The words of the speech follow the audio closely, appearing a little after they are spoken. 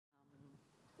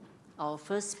Our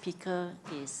first speaker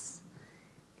is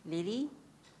Lily,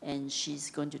 and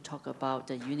she's going to talk about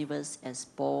the universe as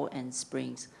ball and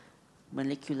springs,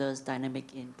 molecular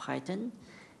dynamics in Python.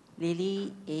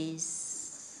 Lily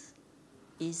is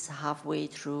halfway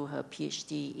through her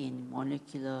PhD in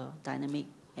molecular dynamics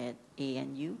at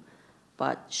ANU,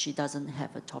 but she doesn't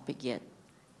have a topic yet.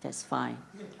 That's fine.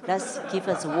 Let's give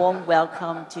us a warm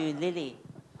welcome to Lily.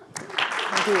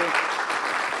 Thank you.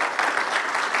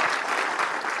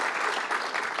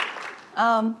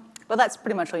 Well, that's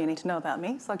pretty much all you need to know about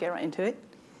me, so I'll get right into it.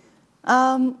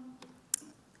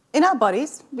 In our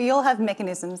bodies, we all have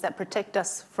mechanisms that protect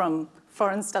us from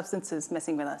foreign substances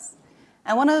messing with us.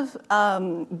 And one of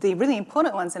the really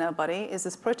important ones in our body is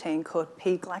this protein called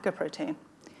P-glycoprotein.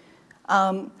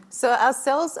 So our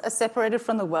cells are separated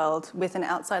from the world with an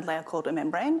outside layer called a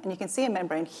membrane, and you can see a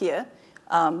membrane here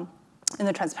in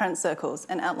the transparent circles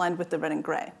and outlined with the red and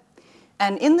grey.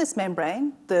 And in this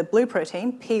membrane, the blue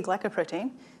protein,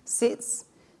 P-glycoprotein, sits,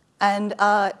 and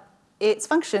its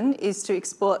function is to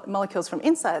export molecules from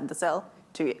inside the cell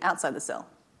to outside the cell.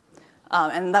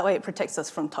 And that way it protects us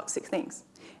from toxic things.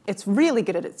 It's really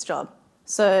good at its job.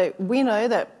 So we know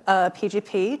that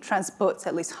PGP transports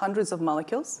at least hundreds of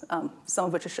molecules, some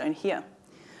of which are shown here.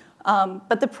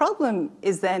 But the problem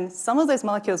is then some of those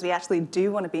molecules we actually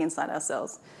do want to be inside our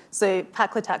cells. So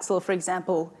paclitaxel, for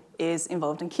example, is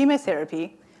involved in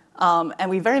chemotherapy, and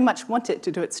we very much want it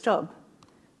to do its job.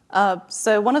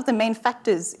 So one of the main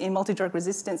factors in multi-drug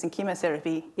resistance in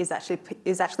chemotherapy is actually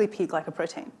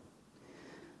P-glycoprotein.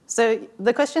 So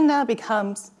the question now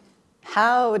becomes,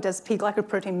 how does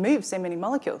P-glycoprotein move so many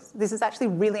molecules? This is actually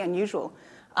really unusual.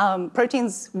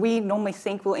 Proteins we normally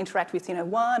think will interact with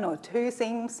one or two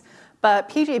things, but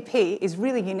PGP is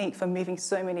really unique for moving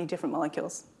so many different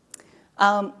molecules.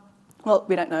 Well,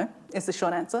 we don't know, is the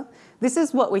short answer. This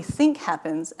is what we think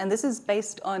happens, and this is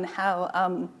based on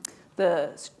how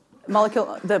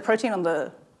the protein on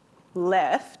the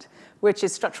left, which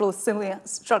is structurally similar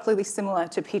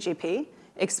to PGP,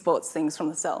 exports things from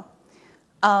the cell.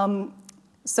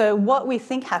 So what we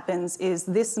think happens is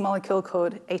this molecule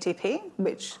called ATP,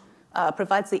 which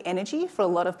provides the energy for a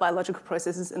lot of biological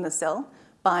processes in the cell,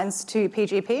 binds to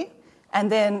PGP,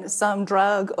 and then some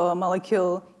drug or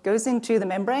molecule goes into the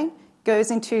membrane,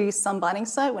 goes into some binding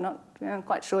site, we're not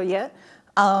quite sure yet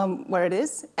where it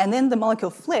is, and then the molecule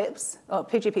flips, or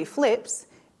PGP flips,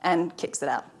 and kicks it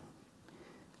out.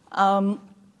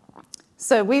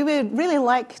 So we would really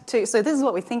like to, so this is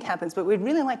what we think happens, but we'd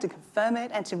really like to confirm it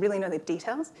and to really know the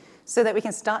details so that we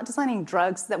can start designing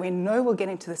drugs that we know will get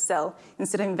into the cell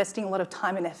instead of investing a lot of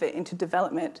time and effort into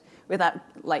development without,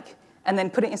 and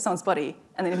then put it in someone's body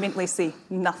and then immediately see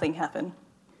nothing happen.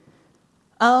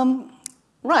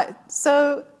 Right,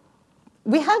 so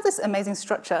we have this amazing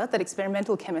structure that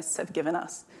experimental chemists have given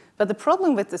us. But the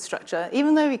problem with this structure,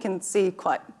 even though we can see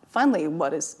quite finely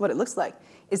what it looks like,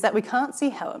 is that we can't see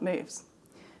how it moves.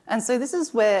 And so this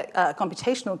is where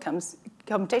computational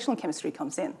chemistry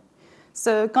comes in.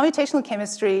 So computational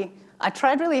chemistry, I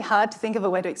tried really hard to think of a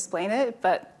way to explain it,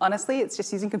 but honestly, it's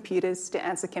just using computers to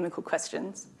answer chemical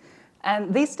questions.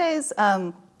 And these days,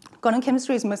 quantum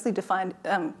chemistry is mostly defined,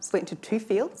 split into two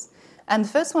fields. And the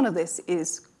first one of this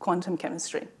is quantum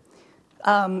chemistry.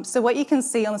 So what you can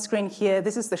see on the screen here,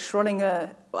 this is the Schrödinger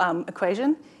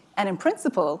equation. And in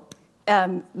principle,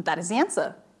 that is the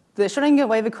answer. The Schrödinger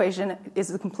wave equation is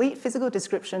the complete physical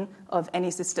description of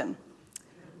any system.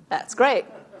 That's great.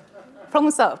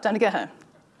 Problem solved, time to go home.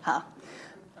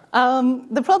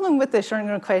 The problem with the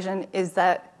Schrödinger equation is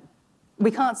that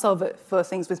we can't solve it for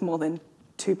things with more than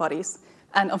two bodies.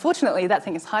 And unfortunately, that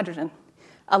thing is hydrogen.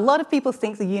 A lot of people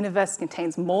think the universe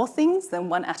contains more things than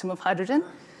one atom of hydrogen.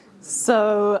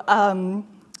 So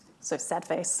sad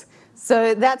face.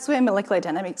 So that's where molecular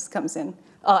dynamics comes in.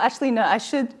 Oh, actually, no, I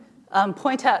should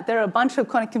point out there are a bunch of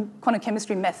quantum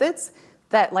chemistry methods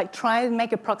that try and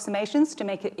make approximations to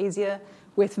make it easier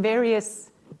with various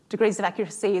degrees of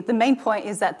accuracy. The main point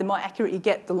is that the more accurate you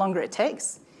get, the longer it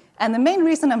takes. And the main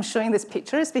reason I'm showing this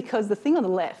picture is because the thing on the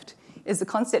left is the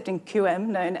concept in QM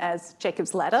known as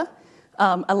Jacob's ladder,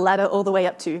 a ladder all the way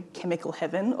up to chemical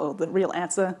heaven, or the real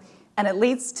answer. And it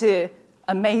leads to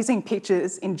amazing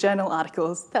pictures in journal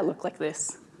articles that look like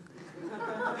this.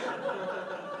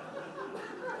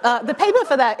 The paper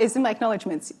for that is in my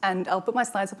acknowledgements, and I'll put my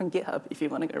slides up on GitHub if you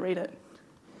want to go read it.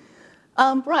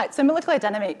 Right, so molecular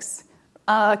dynamics.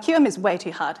 QM is way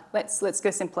too hard. Let's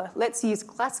go simpler. Let's use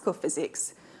classical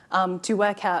physics to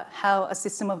work out how a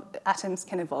system of atoms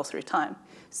can evolve through time.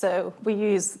 So we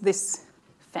use this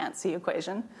fancy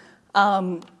equation.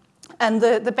 And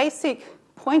the basic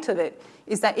point of it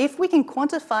is that if we can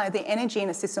quantify the energy in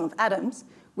a system of atoms,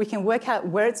 we can work out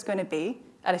where it's going to be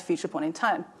at a future point in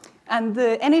time. And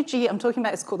the energy I'm talking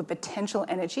about is called the potential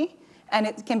energy, and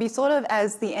it can be thought of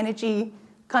as the energy,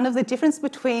 kind of the difference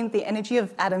between the energy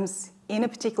of atoms in a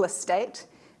particular state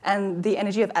and the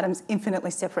energy of atoms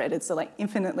infinitely separated, so like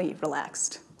infinitely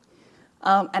relaxed.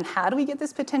 And how do we get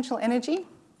this potential energy?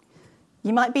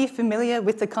 You might be familiar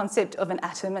with the concept of an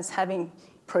atom as having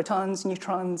protons,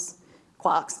 neutrons,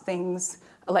 quarks, things,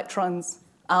 electrons.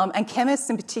 And chemists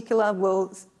in particular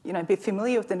will be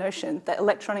familiar with the notion that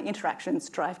electronic interactions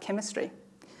drive chemistry.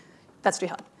 That's too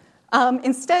hard.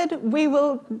 Instead, we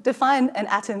will define an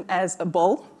atom as a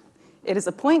ball. It is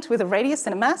a point with a radius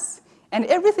and a mass, and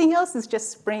everything else is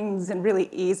just springs and really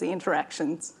easy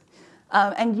interactions.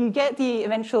 And you get the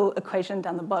eventual equation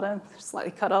down the bottom,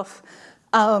 slightly cut off,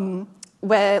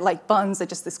 where like bonds are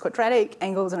just this quadratic,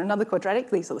 angles are another quadratic,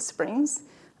 these are the springs,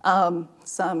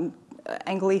 some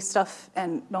angle-y stuff,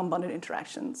 and non-bonded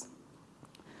interactions.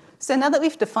 So now that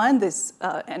we've defined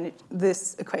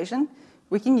this equation,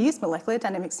 we can use molecular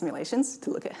dynamic simulations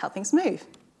to look at how things move.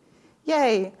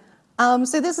 Yay!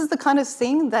 So this is the kind of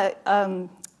thing that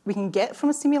we can get from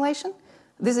a simulation.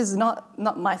 This is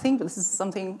not my thing, but this is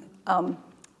something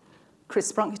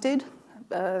Chris Brunk did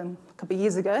a couple of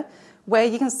years ago, where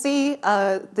you can see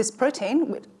this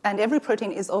protein, and every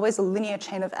protein is always a linear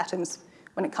chain of atoms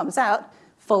when it comes out,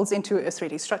 folds into a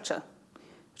 3D structure,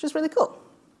 which is really cool.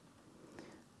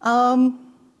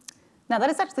 Now that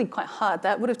is actually quite hard.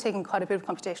 That would have taken quite a bit of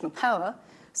computational power.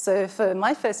 So for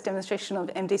my first demonstration of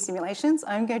MD simulations,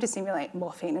 I'm going to simulate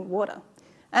morphine in water.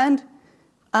 And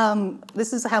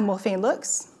this is how morphine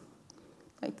looks,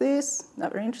 like this,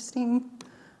 not very interesting.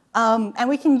 And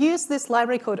we can use this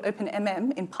library called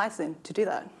OpenMM in Python to do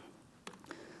that.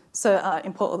 So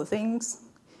import all the things.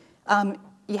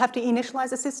 You have to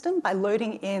initialize a system by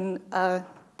loading in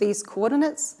these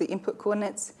coordinates, the input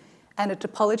coordinates, and a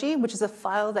topology, which is a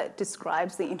file that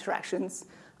describes the interactions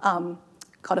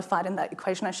codified in that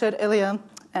equation I showed earlier,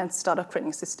 and start off creating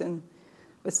a system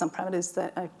with some parameters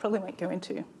that I probably won't go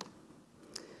into.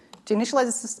 To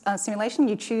initialize a simulation,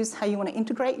 you choose how you want to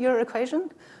integrate your equation.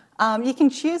 You can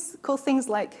choose cool things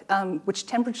like which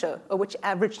temperature or which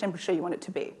average temperature you want it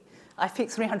to be. I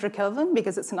picked 300 Kelvin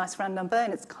because it's a nice round number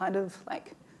and it's kind of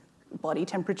like body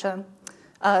temperature.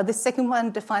 The second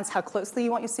one defines how closely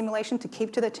you want your simulation to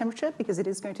keep to that temperature because it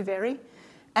is going to vary.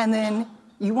 And then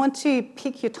you want to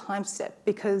pick your time step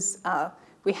because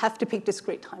we have to pick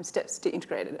discrete time steps to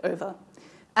integrate it over.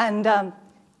 And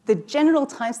the general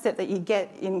time step that you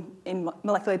get in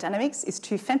molecular dynamics is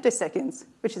 2 femtoseconds,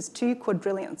 which is 2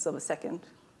 quadrillionths of a second.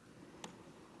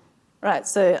 Right,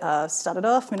 so started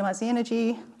off, minimize the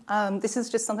energy. This is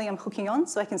just something I'm hooking on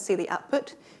so I can see the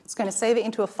output. It's going to save it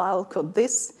into a file called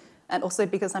this, and also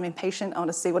because I'm impatient, I want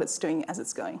to see what it's doing as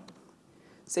it's going.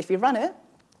 So if you run it,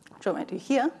 which I won't do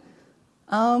here,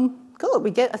 cool, we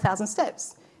get 1,000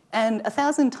 steps. And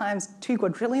 1,000 times 2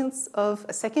 quadrillionths of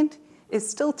a second is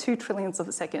still 2 trillionths of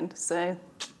a second, so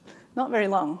not very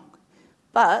long.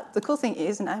 But the cool thing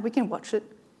is now we can watch it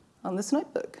on this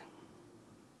notebook.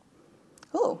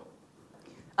 Cool.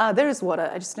 There is water.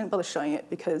 I just didn't bother showing it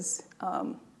because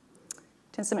it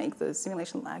tends to make the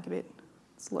simulation lag a bit.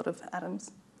 It's a lot of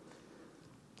atoms.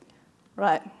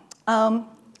 Right.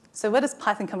 So where does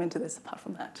Python come into this apart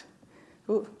from that?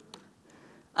 Ooh.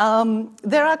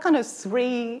 There are kind of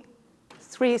three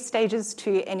stages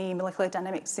to any molecular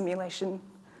dynamics simulation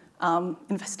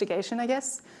investigation, I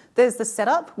guess. There's the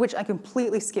setup, which I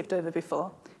completely skipped over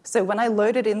before. So when I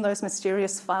loaded in those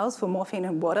mysterious files for morphine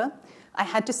and water, I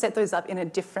had to set those up in a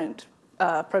different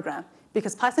program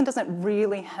because Python doesn't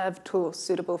really have tools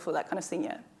suitable for that kind of thing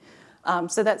yet.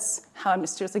 So that's how I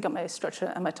mysteriously got my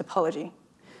structure and my topology.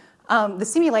 The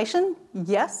simulation,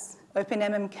 yes,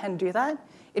 OpenMM can do that.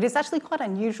 It is actually quite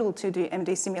unusual to do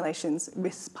MD simulations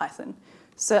with Python.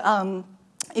 So,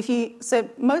 so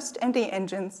most MD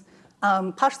engines,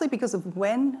 partially because of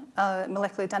when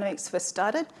molecular dynamics first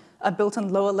started, are built on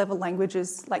lower level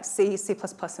languages like C, C++, and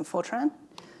Fortran.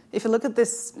 If you look at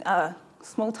this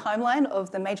small timeline of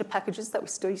the major packages that we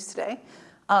still use today,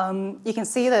 you can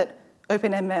see that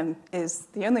OpenMM is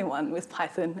the only one with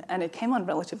Python, and it came on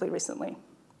relatively recently.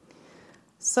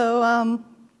 So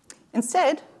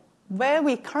instead, where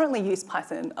we currently use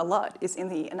Python a lot is in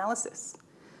the analysis.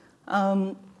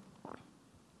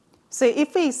 So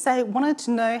if we say wanted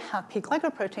to know how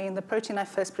P-glycoprotein, the protein I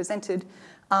first presented,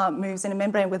 moves in a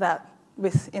membrane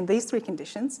within these 3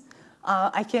 conditions,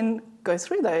 I can go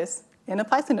through those in a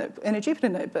Python notebook, in a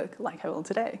Jupyter notebook, like I will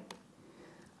today.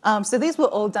 So these were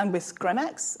all done with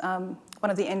GROMACS,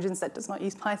 one of the engines that does not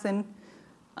use Python,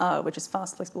 which is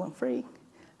fast, flexible, and free.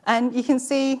 And you can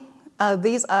see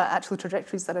these are actual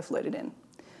trajectories that I've loaded in.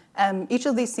 Each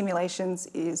of these simulations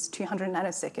is 200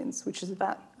 nanoseconds, which is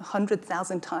about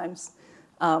 100,000 times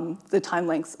the time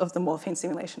length of the morphine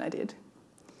simulation I did.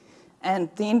 And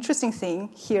the interesting thing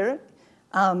here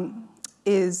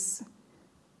is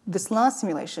this last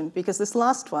simulation, because this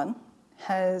last one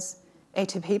has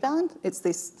ATP bound. It's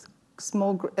these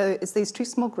two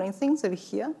small green things over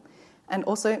here, and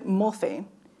also morphine,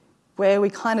 where we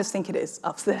kind of think it is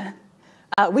up there.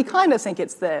 We kind of think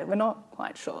it's there. We're not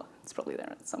quite sure. It's probably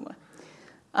there somewhere.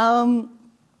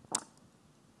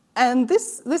 And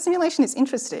this simulation is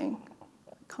interesting.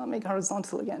 I can't make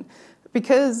horizontal again,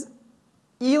 because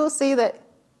you'll see that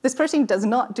this protein does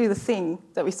not do the thing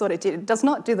that we thought it did. It does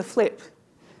not do the flip.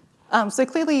 So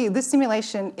clearly, this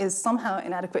simulation is somehow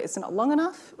inadequate. It's not long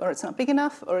enough, or it's not big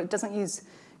enough, or it doesn't use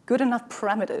good enough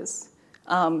parameters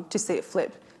to see it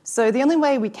flip. So the only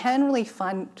way we can really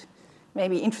find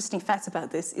maybe interesting facts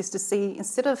about this is to see,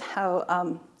 instead of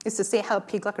how, is to see how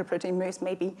P-glycoprotein moves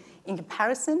maybe in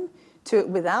comparison to it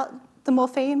without the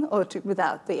morphine or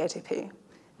without the ATP.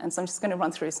 And so I'm just going to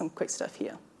run through some quick stuff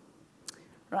here.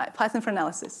 Right, Python for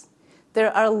analysis.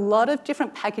 There are a lot of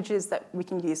different packages that we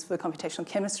can use for computational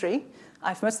chemistry.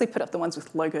 I've mostly put up the ones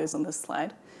with logos on this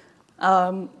slide.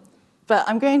 But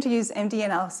I'm going to use MD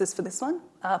analysis for this one,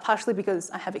 partially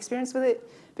because I have experience with it,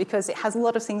 because it has a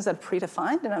lot of things that are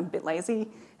predefined and I'm a bit lazy,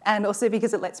 and also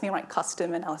because it lets me write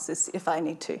custom analysis if I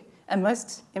need to. And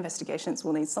most investigations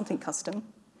will need something custom.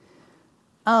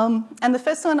 And the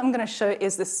first one I'm going to show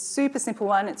is this super simple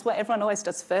one. It's what everyone always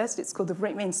does first. It's called the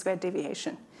root mean squared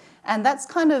deviation. And that's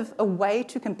kind of a way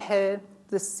to compare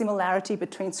the similarity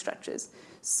between structures.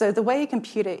 So the way you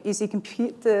compute it is you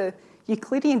compute the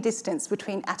Euclidean distance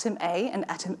between atom A and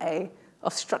atom A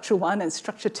of structure 1 and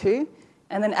structure 2,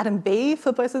 and then atom B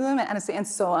for both of them, and atom C, and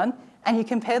so on. And you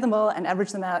compare them all and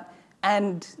average them out.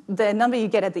 And the number you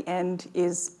get at the end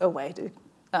is a way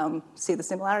to see the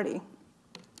similarity.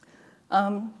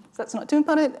 So that's not too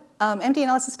important. MD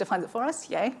analysis defines it for us,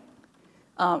 yay.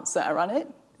 So I run it.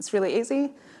 It's really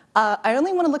easy. I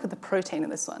only want to look at the protein in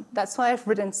this one. That's why I've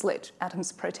written select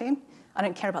atoms of protein. I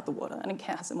don't care about the water. I don't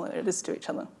care how similar it is to each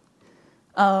other.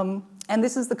 And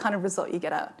this is the kind of result you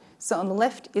get out. So on the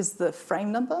left is the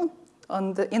frame number.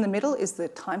 In the middle is the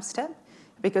time step,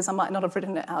 because I might not have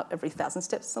written it out every 1,000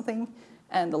 steps or something.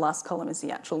 And the last column is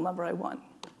the actual number I want.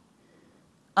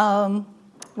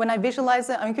 When I visualize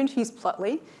it, I'm going to use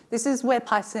Plotly. This is where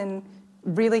Python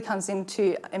really comes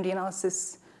into MD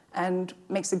analysis and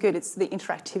makes it good. It's the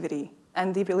interactivity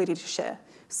and the ability to share.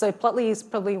 So Plotly is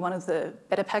probably one of the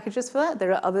better packages for that.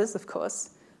 There are others, of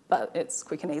course, but it's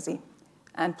quick and easy.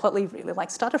 And Plotly really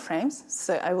likes data frames,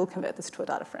 so I will convert this to a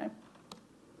data frame.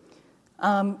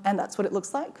 And that's what it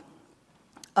looks like.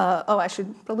 I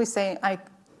should probably say I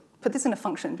put this in a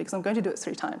function because I'm going to do it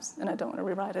 3 times, and I don't want to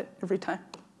rewrite it every time.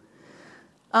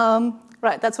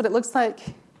 Right, that's what it looks like.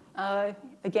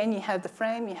 Again, you have the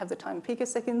frame, you have the time in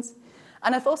picoseconds.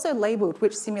 And I've also labeled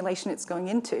which simulation it's going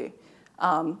into,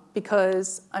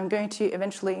 because I'm going to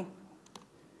eventually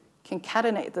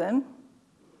concatenate them.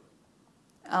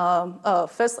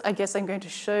 First, I guess I'm going to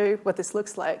show what this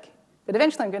looks like, but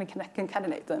eventually I'm going to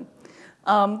concatenate them.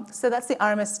 So that's the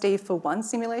RMSD for one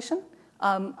simulation.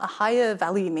 A higher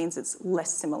value means it's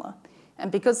less similar.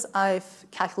 And because I've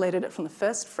calculated it from the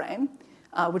first frame,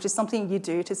 which is something you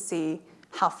do to see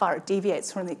how far it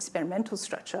deviates from the experimental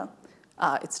structure,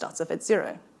 it starts off at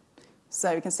 0.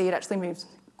 So you can see it actually moves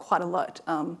quite a lot.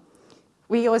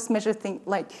 We always measure things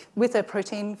like with a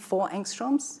protein, 4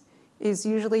 angstroms is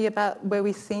usually about where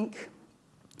we think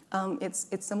it's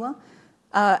similar.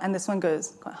 And this one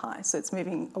goes quite high, so it's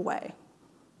moving away.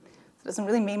 It doesn't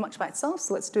really mean much by itself,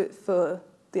 so let's do it for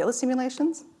the other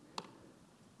simulations.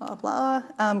 Blah, blah.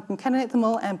 Concatenate them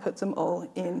all and put them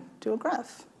all into a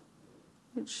graph,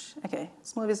 which, okay,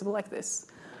 it's more visible like this.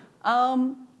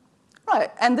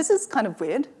 Right, and this is kind of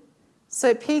weird.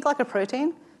 So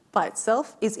P-glycoprotein by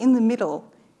itself is in the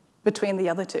middle between the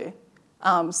other two.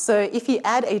 So if you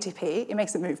add ATP, it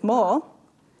makes it move more.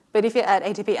 But if you add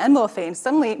ATP and morphine,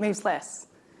 suddenly it moves less.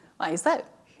 Why is that?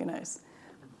 Who knows?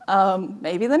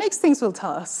 Maybe the next things will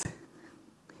tell us.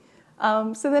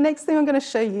 So the next thing I'm going to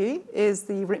show you is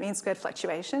the root mean squared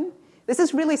fluctuation. This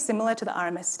is really similar to the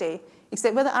RMSD,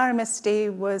 except where the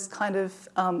RMSD was kind of,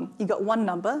 you got one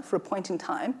number for a point in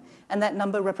time, and that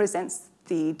number represents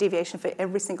the deviation for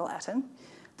every single atom.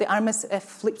 The RMSF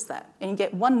flips that, and you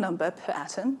get one number per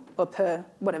atom, or per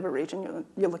whatever region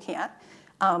you're looking at,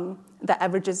 that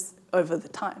averages over the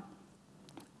time.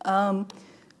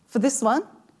 For this one,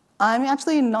 I'm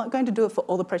actually not going to do it for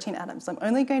all the protein atoms. I'm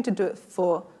only going to do it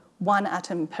for one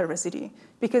atom per residue,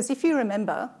 Because if you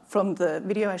remember from the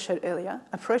video I showed earlier,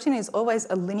 a protein is always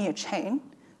a linear chain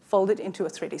folded into a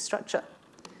 3D structure.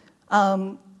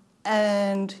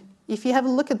 And if you have a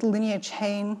look at the linear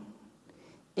chain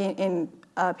in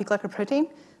P-glycoprotein,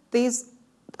 these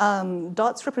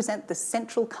dots represent the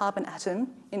central carbon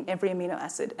atom in every amino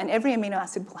acid, and every amino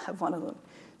acid will have one of them.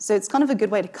 So it's kind of a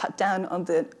good way to cut down on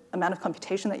the amount of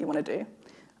computation that you want to do,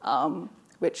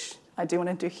 which I do want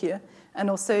to do here, and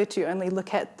also to only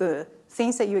look at the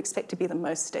things that you expect to be the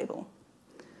most stable,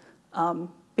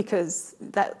 because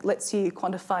that lets you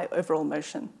quantify overall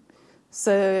motion.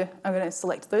 So I'm going to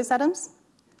select those atoms.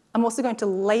 I'm also going to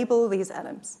label these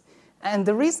atoms. And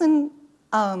the reason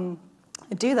I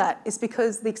do that is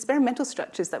because the experimental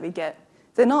structures that we get,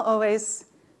 they're not always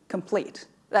complete.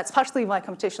 That's partially why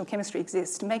computational chemistry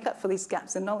exists, to make up for these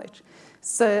gaps in knowledge.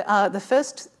 So the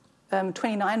first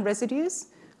 29 residues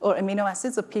or amino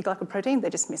acids of P-glycoprotein, they're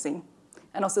just missing,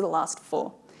 and also the last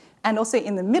 4. And also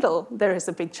in the middle, there is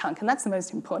a big chunk, and that's the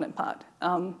most important part,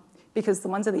 because the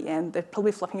ones at the end, they're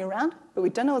probably flopping around, but we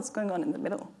don't know what's going on in the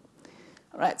middle.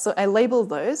 All right, so I label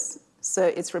those so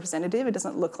it's representative. It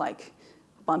doesn't look like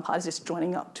one part is just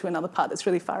joining up to another part that's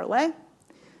really far away.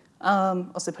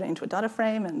 Also put it into a data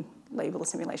frame and label the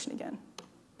simulation again.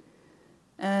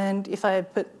 And if I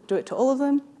do it to all of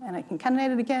them and I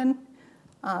concatenate it again,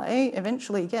 I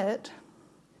eventually get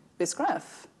this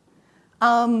graph.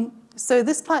 So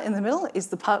this part in the middle is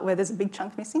the part where there's a big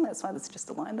chunk missing. That's why there's just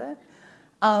a line there.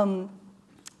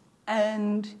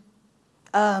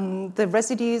 The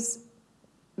residues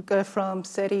go from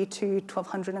 30 to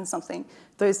 1,200 and something.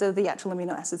 Those are the actual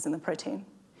amino acids in the protein.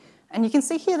 And you can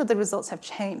see here that the results have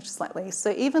changed slightly.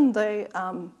 So even though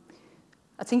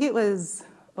I think it was,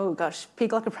 oh gosh,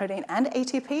 P-glycoprotein and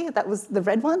ATP, that was the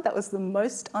red one, that was the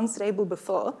most unstable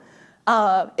before,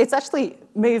 it's actually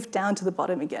moved down to the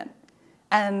bottom again.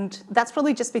 And that's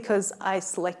probably just because I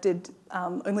selected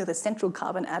only the central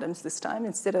carbon atoms this time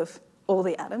instead of all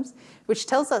the atoms, which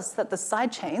tells us that the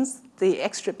side chains, the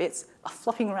extra bits, are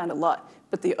flopping around a lot.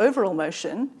 But the overall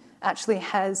motion actually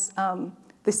has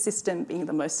this system being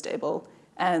the most stable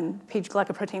and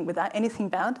P-glycoprotein without anything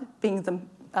bound being the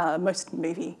most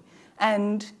movey.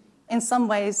 And in some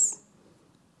ways,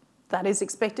 that is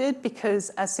expected because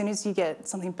as soon as you get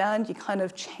something bound, you kind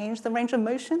of change the range of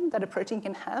motion that a protein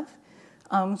can have.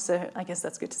 So I guess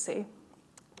that's good to see.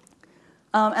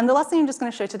 And the last thing I'm just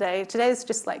going to show today is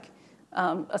just like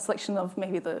a selection of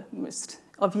maybe the most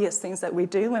obvious things that we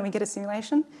do when we get a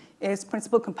simulation is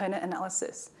principal component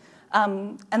analysis.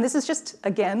 And this is just,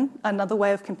 again, another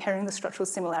way of comparing the structural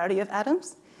similarity of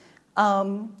atoms.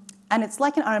 And it's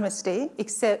like an RMSD,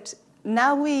 except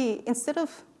now instead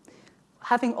of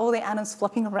having all the atoms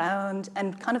flopping around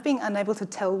and kind of being unable to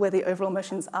tell where the overall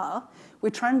motions are,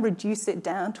 we try and reduce it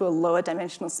down to a lower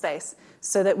dimensional space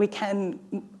so that we can,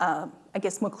 I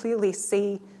guess, more clearly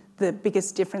see the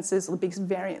biggest differences or the biggest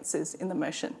variances in the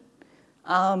motion.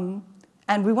 And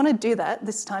we want to do that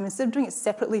this time. Instead of doing it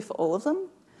separately for all of them,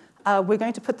 we're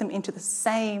going to put them into the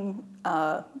same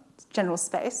general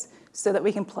space so that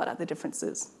we can plot out the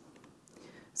differences.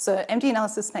 So MD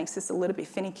analysis makes this a little bit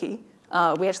finicky.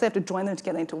 We actually have to join them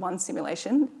together into one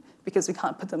simulation because we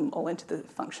can't put them all into the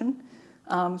function.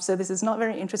 So this is not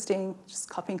very interesting, just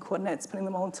copying coordinates, putting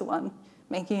them all into one,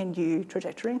 making a new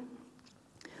trajectory.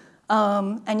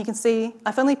 And you can see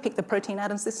I've only picked the protein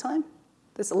atoms this time.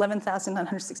 There's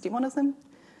 11,961 of them.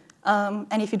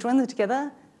 And if you join them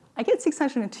together, I get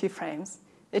 602 frames.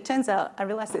 It turns out, I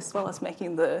realized this while I was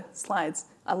making the slides,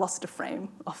 I lost a frame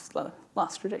off the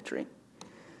last trajectory.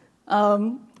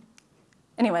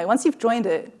 Anyway, once you've joined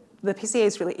it, the PCA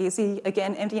is really easy.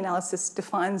 Again, MD analysis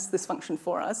defines this function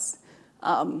for us.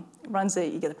 Runs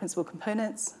it, you get the principal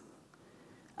components.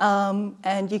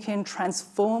 And you can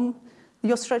transform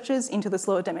your structures into this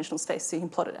lower dimensional space so you can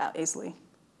plot it out easily.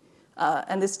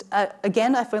 And this,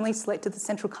 again, I've only selected the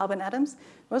central carbon atoms,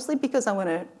 mostly because I want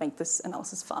to make this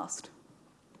analysis fast.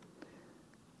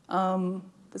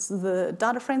 This is the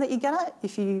data frame that you get at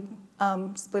if you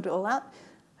split it all out.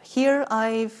 Here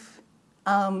I've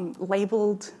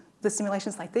labeled the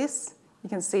simulations like this. You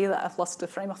can see that I've lost a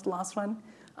frame off the last one,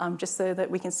 just so that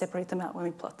we can separate them out when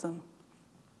we plot them.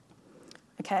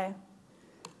 Okay,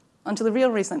 onto the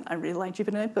real reason I really like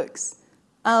Jupyter Notebooks.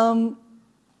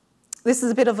 This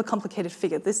is a bit of a complicated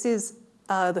figure. This is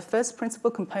the first principal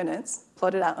components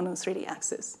plotted out on a 3D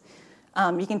axis.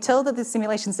 You can tell that the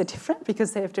simulations are different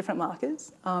because they have different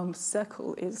markers.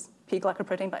 Circle is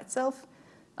P-glycoprotein by itself.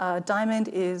 Diamond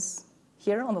is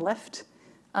here on the left,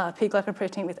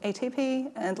 P-glycoprotein with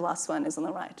ATP, and the last one is on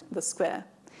the right, the square.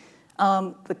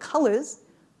 The colors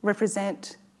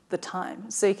represent the time.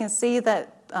 So you can see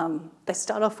that they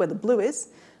start off where the blue is.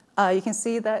 You can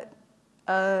see that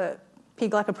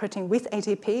P-glycoprotein with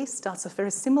ATP starts off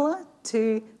very similar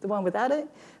to the one without it,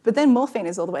 but then morphine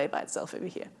is all the way by itself over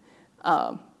here.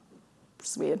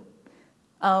 It's weird.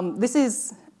 This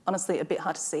is honestly a bit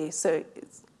hard to see, so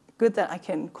it's good that I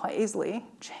can quite easily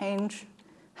change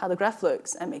how the graph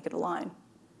looks and make it align.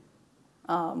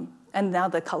 And now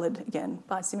they're colored again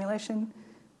by simulation.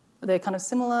 They're kind of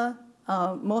similar.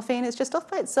 Morphine is just off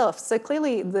by itself, so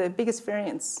clearly the biggest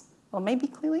variance, or maybe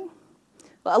clearly,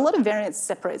 well, a lot of variance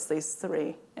separates these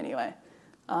three anyway,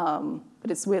 but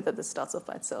it's weird that this starts off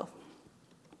by itself.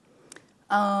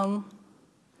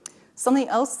 Something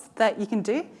else that you can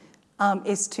do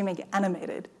is to make it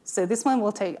animated. So this one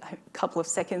will take a couple of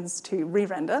seconds to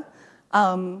re-render,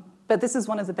 but this is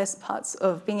one of the best parts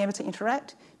of being able to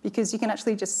interact because you can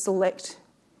actually just select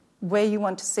where you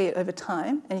want to see it over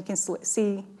time, and you can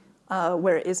see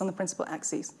where it is on the principal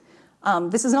axes.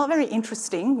 This is not very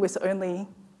interesting with only,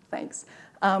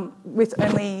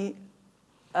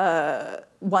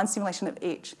 one simulation of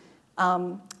each.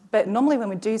 But normally when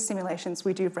we do simulations,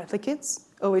 we do replicates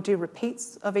or we do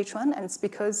repeats of each one, and it's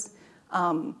because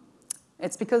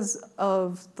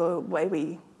of the way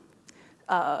we,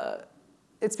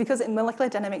 it's because in molecular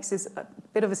dynamics is a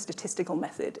bit of a statistical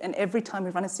method, and every time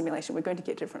we run a simulation, we're going to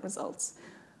get different results.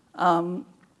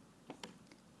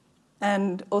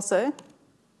 And also,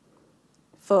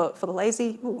 for the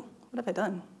lazy, ooh, what have I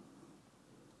done?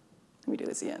 Let me do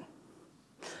this again.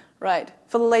 Right,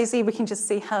 for the lazy, we can just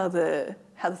see how the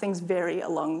things vary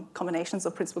along combinations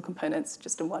of principal components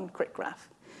just in one quick graph.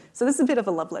 So this is a bit of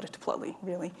a love letter to Plotly,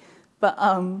 really. But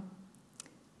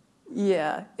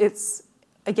yeah, it's,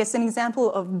 I guess, an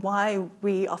example of why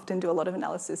we often do a lot of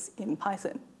analysis in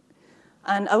Python.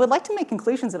 And I would like to make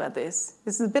conclusions about this.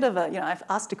 This is a bit of a, I've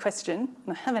asked a question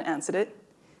and I haven't answered it.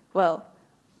 Well,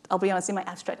 I'll be honest, in my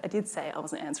abstract, I did say I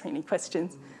wasn't answering any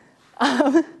questions.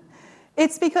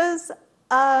 It's because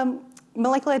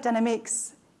molecular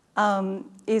dynamics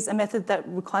is a method that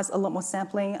requires a lot more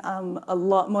sampling, a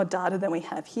lot more data than we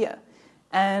have here.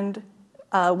 And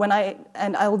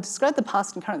I'll describe the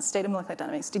past and current state of molecular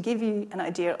dynamics to give you an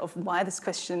idea of why this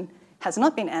question has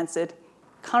not been answered,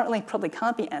 currently probably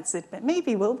can't be answered, but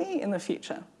maybe will be in the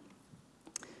future.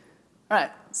 All right,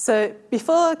 so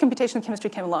before computational chemistry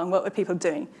came along, what were people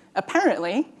doing?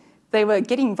 Apparently, they were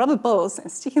getting rubber balls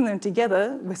and sticking them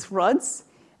together with rods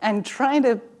and trying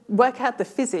to work out the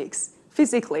physics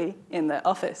physically in the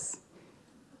office.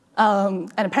 And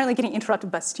apparently getting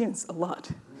interrupted by students a lot.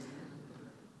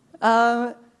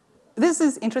 This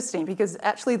is interesting because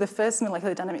actually the first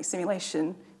molecular dynamics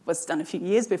simulation was done a few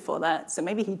years before that, so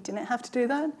maybe he didn't have to do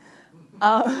that.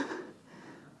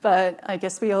 But I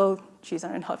guess we all choose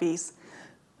our own hobbies.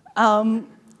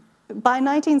 By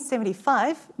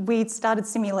 1975, we'd started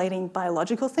simulating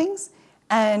biological things,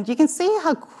 and you can see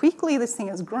how quickly this thing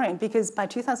has grown because by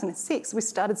 2006, we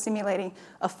started simulating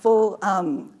a full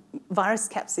virus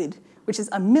capsid, which is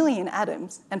 1 million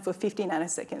atoms and for 50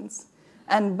 nanoseconds.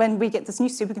 And when we get this new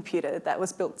supercomputer that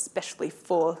was built specially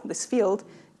for this field,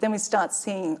 then we start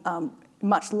seeing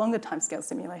much longer timescale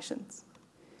simulations.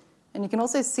 And you can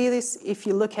also see this if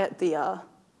you look at the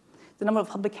number of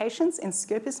publications in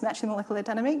Scopus matching molecular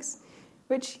dynamics,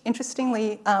 which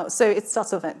interestingly, so it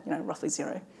starts off at roughly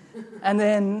 0, and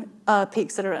then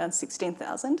peaks at around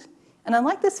 16,000. And I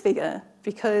like this figure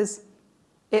because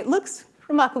it looks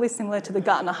remarkably similar to the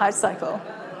Gartner Hype Cycle.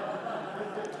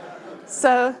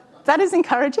 So that is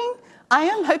encouraging. I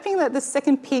am hoping that the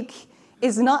second peak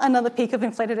is not another peak of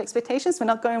inflated expectations. We're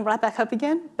not going right back up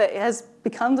again, but it has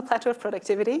become the plateau of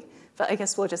productivity. But I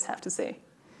guess we'll just have to see.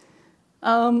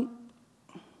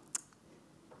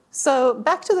 So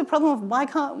back to the problem of why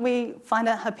can't we find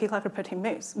out how P-glycoprotein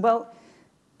moves? Well,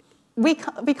 we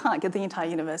can't get the entire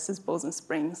universe as balls and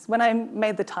springs. When I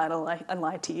made the title, I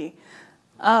lied to you.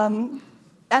 And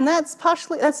that's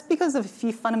because of a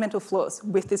few fundamental flaws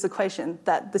with this equation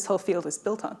that this whole field is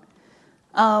built on.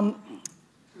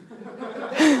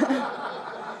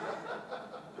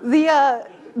 The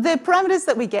parameters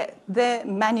that we get, they're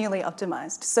manually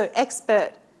optimized. So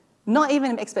expert, not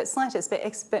even expert scientists, but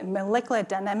expert molecular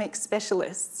dynamics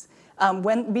specialists,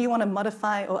 when we want to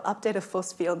modify or update a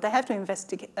force field, they have to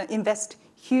invest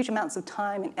huge amounts of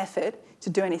time and effort to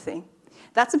do anything.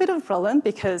 That's a bit of a problem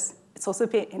because it's also a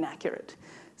bit inaccurate.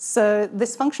 So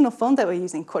this functional form that we're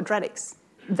using, quadratics,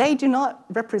 they do not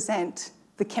represent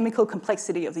the chemical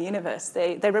complexity of the universe.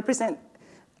 They represent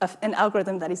an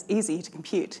algorithm that is easy to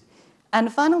compute.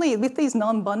 And finally, with these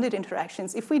non-bonded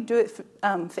interactions, if we do it for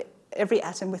every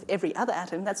atom with every other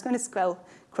atom, that's going to scale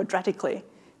quadratically,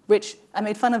 which I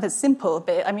made fun of as simple,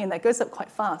 but I mean, that goes up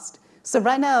quite fast. So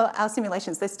right now, our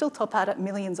simulations, they still top out at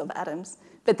millions of atoms.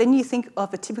 But then you think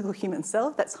of a typical human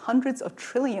cell, that's hundreds of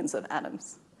trillions of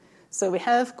atoms. So we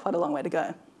have quite a long way to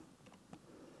go.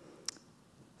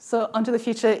 So onto the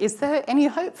future, is there any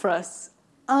hope for us?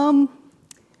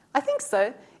 I think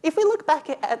so. If we look back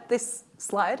at this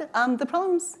slide, the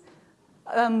problems,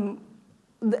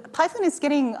 Python is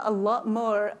getting a lot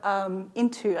more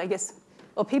into, I guess,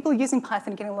 or people using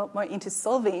Python are getting a lot more into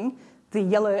solving the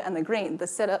yellow and the green, the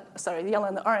yellow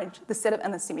and the orange, the setup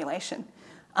and the simulation.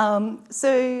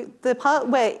 So the part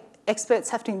where experts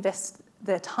have to invest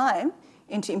their time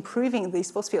into improving these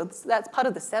force fields, that's part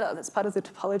of the setup, that's part of the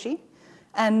topology.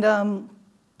 And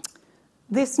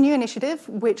this new initiative,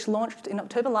 which launched in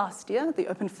October last year, the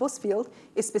Open Force Field,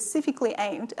 is specifically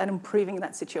aimed at improving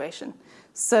that situation.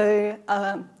 So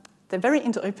they're very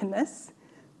into openness.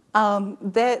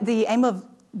 The aim of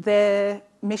their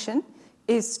mission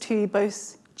is to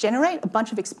both generate a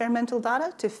bunch of experimental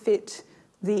data to fit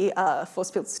the force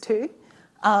fields too,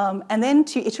 and then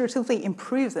to iteratively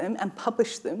improve them and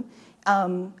publish them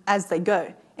as they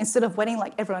go, instead of waiting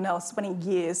like everyone else, waiting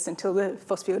years until the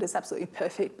force field is absolutely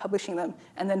perfect, publishing them,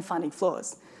 and then finding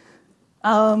flaws.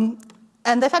 And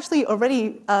they've actually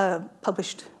already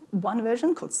published one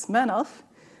version called Smirnov.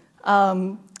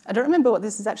 I don't remember what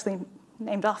this is actually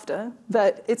named after,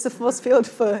 but it's a force field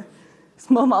for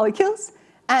small molecules.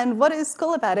 And what is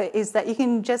cool about it is that you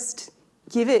can just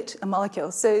give it a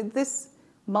molecule. So this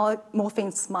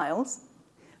morphine smiles,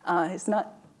 it's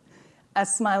not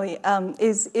as smiley,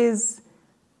 is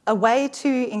a way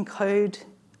to encode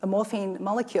a morphine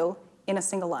molecule in a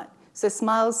single line. So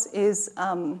smiles is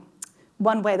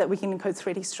one way that we can encode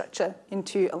 3D structure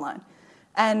into a line.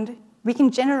 And we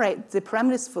can generate the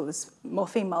parameters for this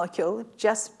morphine molecule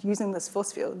just using this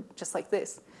force field, just like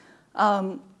this.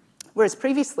 Whereas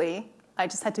previously, I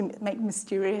just had to make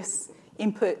mysterious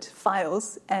input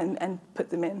files and put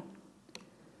them in.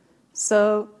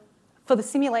 So for the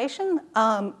simulation,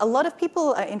 a lot of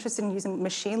people are interested in using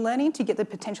machine learning to get the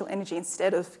potential energy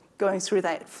instead of going through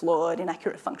that flawed,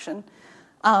 inaccurate function.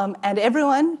 And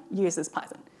everyone uses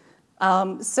Python.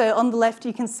 So on the left,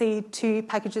 you can see two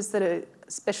packages that are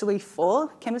especially for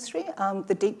chemistry,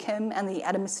 the DeepChem and the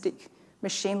atomistic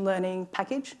machine learning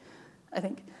package, I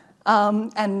think.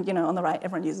 And on the right,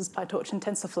 everyone uses PyTorch and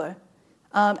TensorFlow.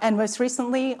 And most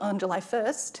recently, on July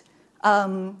 1st,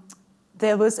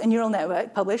 there was a neural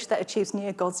network published that achieves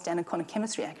near gold standard quantum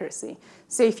chemistry accuracy.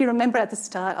 So if you remember at the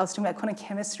start, I was talking about quantum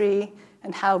chemistry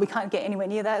and how we can't get anywhere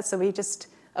near that, so we just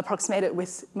approximate it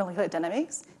with molecular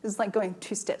dynamics. It's like going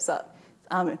 2 steps up.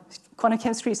 Quantum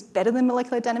chemistry is better than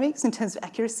molecular dynamics in terms of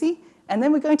accuracy, and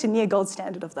then we're going to near gold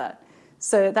standard of that.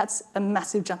 So that's a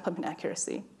massive jump up in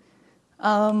accuracy.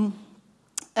 And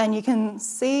you can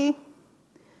see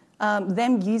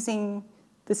them using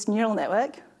this neural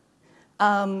network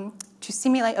to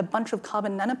simulate a bunch of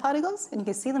carbon nanoparticles, and you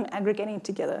can see them aggregating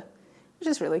together, which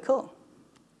is really cool.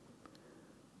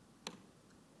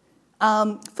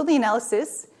 For the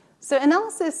analysis, so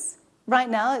analysis, right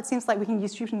now, it seems like we can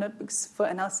use Jupyter Notebooks for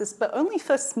analysis, but only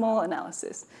for small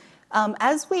analysis.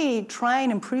 As we try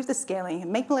and improve the scaling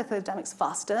and make molecular dynamics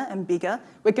faster and bigger,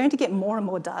 we're going to get more and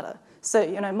more data. So,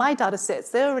 my data sets,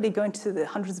 they're already going to the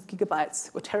hundreds of gigabytes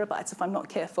or terabytes if I'm not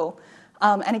careful.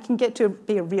 And it can get to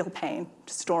be a real pain,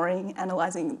 storing,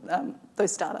 analyzing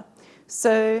those data.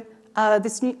 So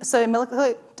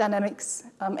molecular dynamics,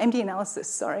 MD analysis,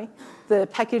 sorry, the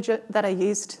package that I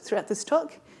used throughout this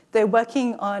talk, they're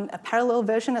working on a parallel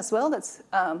version as well that's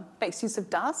makes use of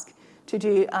Dask to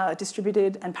do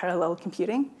distributed and parallel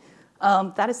computing.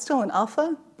 That is still in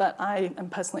alpha, but I am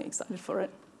personally excited for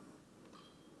it.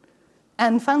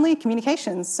 And finally,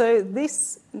 communications. So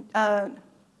these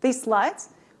slides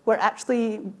were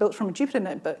actually built from a Jupyter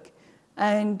notebook.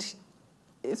 And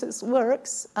if this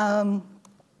works, I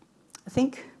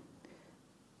think,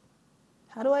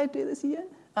 how do I do this again?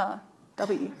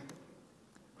 W.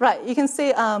 Right, you can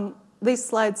see these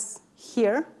slides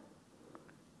here.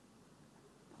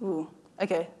 Ooh,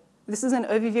 okay. This is an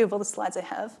overview of all the slides I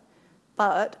have,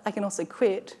 but I can also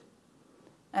quit,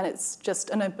 and it's just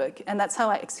a notebook. And that's how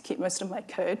I execute most of my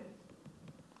code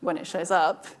when it shows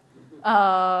up.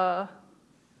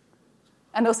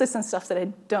 And also some stuff that I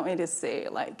don't need to see,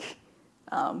 like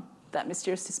that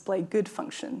mysterious display good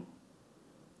function.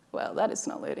 Well, that is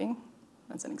not loading.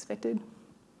 That's unexpected.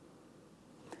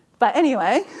 But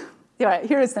anyway, all right,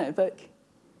 here is the notebook.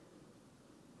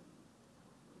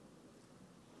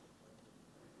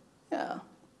 Yeah.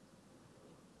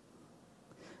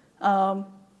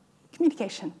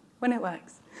 Communication, when it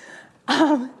works.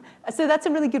 So that's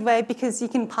a really good way because you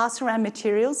can pass around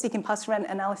materials, you can pass around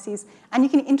analyses, and you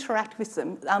can interact with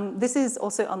them. This is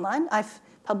also online. I've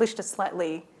published a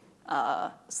slightly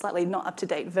not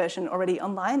up-to-date version already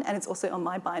online, and it's also on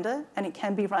my binder, and it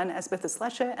can be run as both a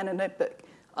slideshow and a notebook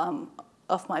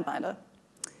off my binder.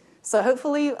 So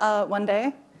hopefully one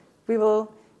day we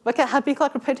will work out how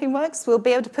P-glycoprotein works. We'll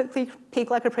be able to put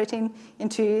P-glycoprotein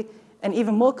into an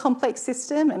even more complex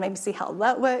system and maybe see how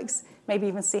that works, maybe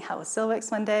even see how a cell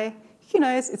works one day. Who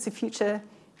knows? It's the future.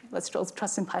 Let's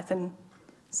trust in Python.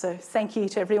 So thank you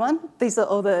to everyone. These are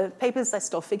all the papers I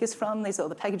stole figures from. These are all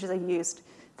the packages I used.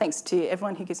 Thanks to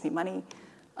everyone who gives me money.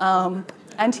 And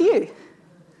to you.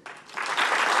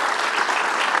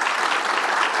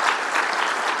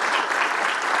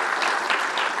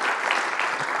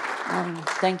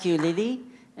 Thank you, Lily.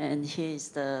 And here is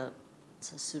the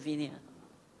souvenir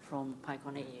from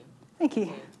PyCon AU. Thank you.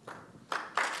 Okay.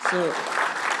 So.